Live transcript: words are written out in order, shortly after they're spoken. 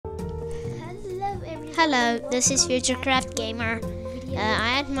Hello, this is Futurecraft Gamer. I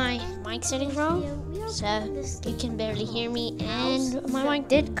had my mic setting wrong, so you can barely hear me, and my mic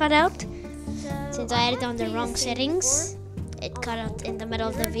did cut out since I had it on the wrong settings. It cut out in the middle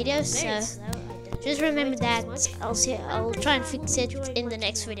of the video, so just remember that. I'll try and fix it in the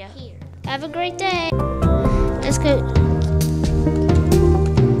next video. Have a great day. Let's go.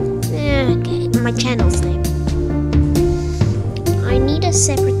 Okay, my channel's name. I need a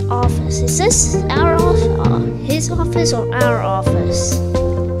separate office. Is this our office, his office, or our office?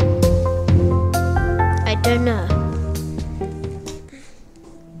 I don't know.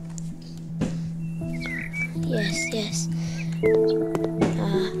 Yes.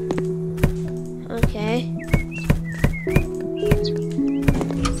 Okay.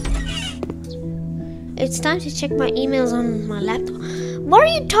 It's time to check my emails on my laptop. Why are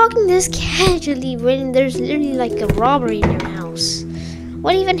you talking this casually when there's literally like a robbery in your house?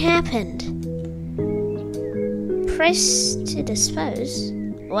 What even happened? Press to dispose.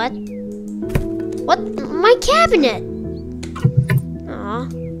 What? What? My cabinet! Aw.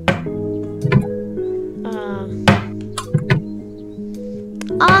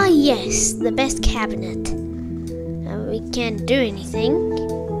 Ah yes, the best cabinet. We can't do anything.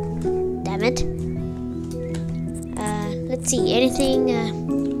 Damn it. Let's see, anything,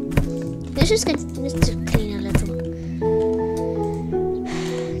 let's just clean a little.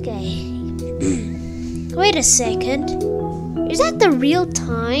 Okay. Wait a second. Is that the real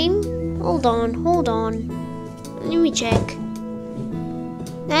time? Hold on. Let me check.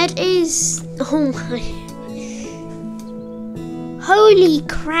 That is, oh my. Holy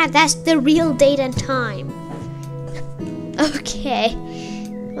crap, that's the real date and time. Okay.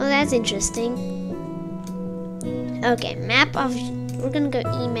 Well, that's interesting. Okay, map of, we're gonna go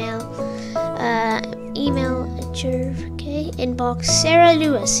email, okay, inbox, Sarah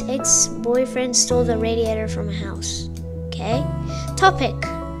Lewis, ex-boyfriend stole the radiator from a house, okay, topic,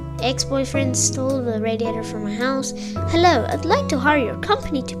 ex-boyfriend stole the radiator from a house, hello, I'd like to hire your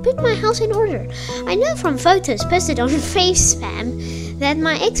company to put my house in order. I know from photos posted on FaceSpam that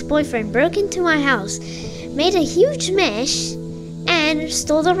my ex-boyfriend broke into my house, made a huge mess, and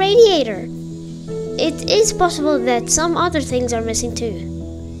stole the radiator. It is possible that some other things are missing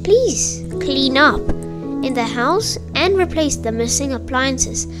too. Please clean up in the house and replace the missing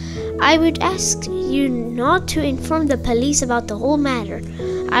appliances. I would ask you not to inform the police about the whole matter.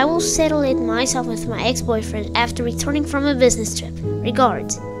 I will settle it myself with my ex-boyfriend after returning from a business trip.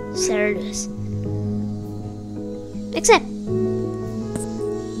 Regards, Sarah Lewis. Accept.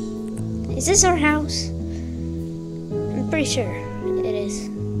 Is this our house? I'm pretty sure it is.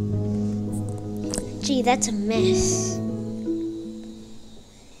 Gee, that's a mess.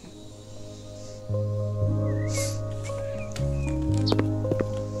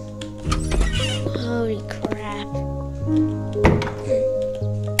 Holy crap.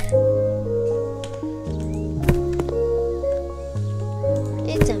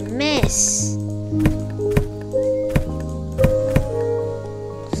 It's a mess.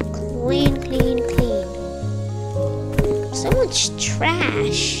 Just clean. So much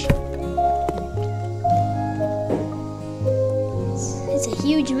trash.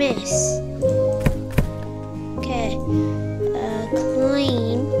 Huge mess. Okay.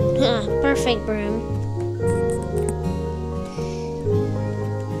 Clean. Perfect broom.